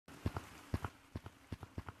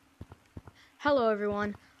Hello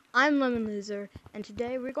everyone, I'm Lemon Loser, and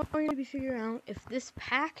today we're going to be figuring out if this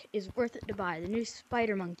pack is worth it to buy, the new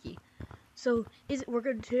Spider Monkey. So,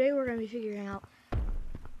 today we're going to be figuring out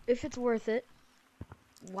if it's worth it,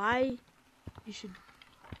 why you should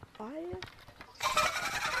buy it.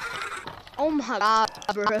 Oh my god,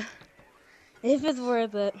 bro. If it's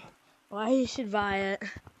worth it, why you should buy it,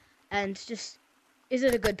 and just, is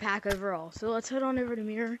it a good pack overall? So let's head on over to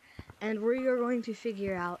Mirror, and we are going to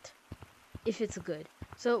figure out if it's good.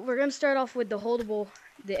 So we're going to start off with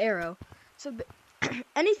the arrow. So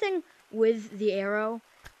anything with the arrow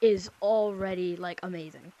is already, like,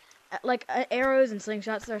 amazing. Arrows and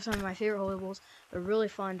slingshots are some of my favorite holdables. They're really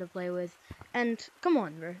fun to play with. And, come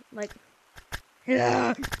on, bro.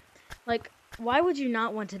 Yeah. Why would you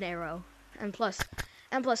not want an arrow? And plus,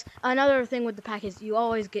 another thing with the pack is you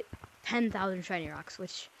always get 10,000 shiny rocks,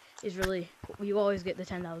 which is really cool. You always get the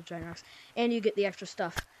 10,000 shiny rocks. And you get the extra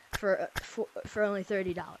stuff for only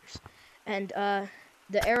 $30. And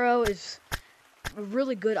the arrow is a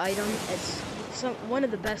really good item. It's one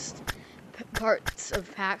of the best parts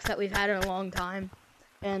of packs that we've had in a long time.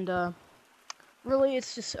 And really,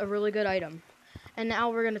 it's just a really good item. And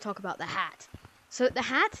now we're going to talk about the hat. So the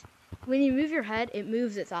hat, when you move your head, it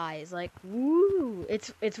moves its eyes. Like, woo!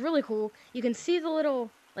 It's really cool. You can see the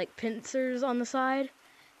little, like, pincers on the side.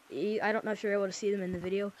 I don't know if you're able to see them in the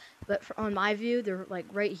video, but on my view, they're, like,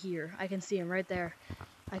 right here. I can see them right there.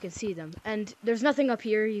 I can see them. And there's nothing up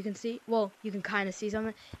here you can see. Well, you can kind of see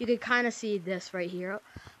something. You can kind of see this right here.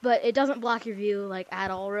 But it doesn't block your view, like,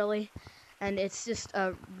 at all, really. And it's just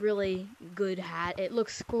a really good hat. It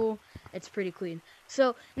looks cool. It's pretty clean.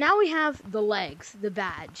 So, now we have the legs, the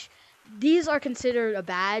badge. These are considered a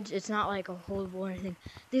badge. It's not like a holdable or anything.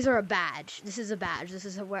 These are a badge. This is a badge. This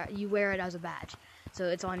is you wear it as a badge. So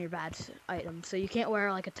it's on your badge item. So you can't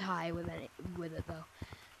wear like a tie with it though.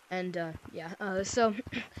 And yeah. So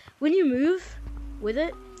when you move with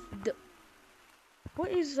it, what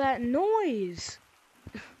is that noise?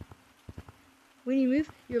 When you move,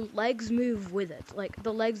 your legs move with it. Like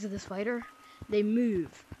the legs of the spider, they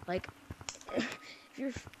move. Like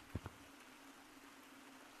if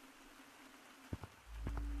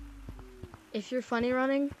you're funny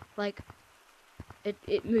running, like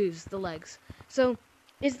it moves the legs. So,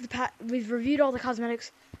 is the pack? We've reviewed all the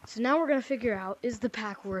cosmetics. So now we're gonna figure out, is the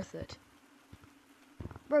pack worth it?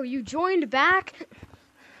 Bro, you joined back.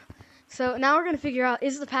 So now we're gonna figure out,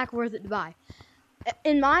 is the pack worth it to buy?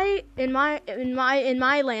 In my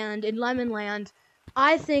land, in Lemon Land,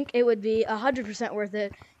 I think it would be 100% worth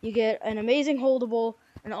it. You get an amazing holdable,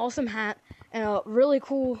 an awesome hat, and a really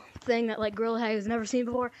cool thing that like Gorilla has never seen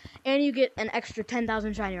before, and you get an extra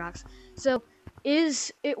 10,000 shiny rocks. So,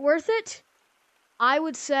 is it worth it? I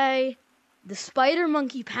would say the Spider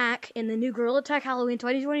Monkey pack in the new Gorilla Tech Halloween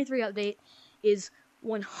 2023 update is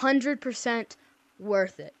 100%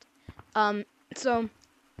 worth it. So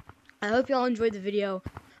I hope y'all enjoyed the video.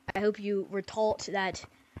 I hope you were taught that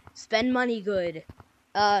spend money good.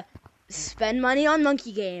 Spend money on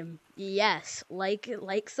Monkey Game. Yes, like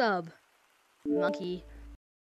sub. Monkey.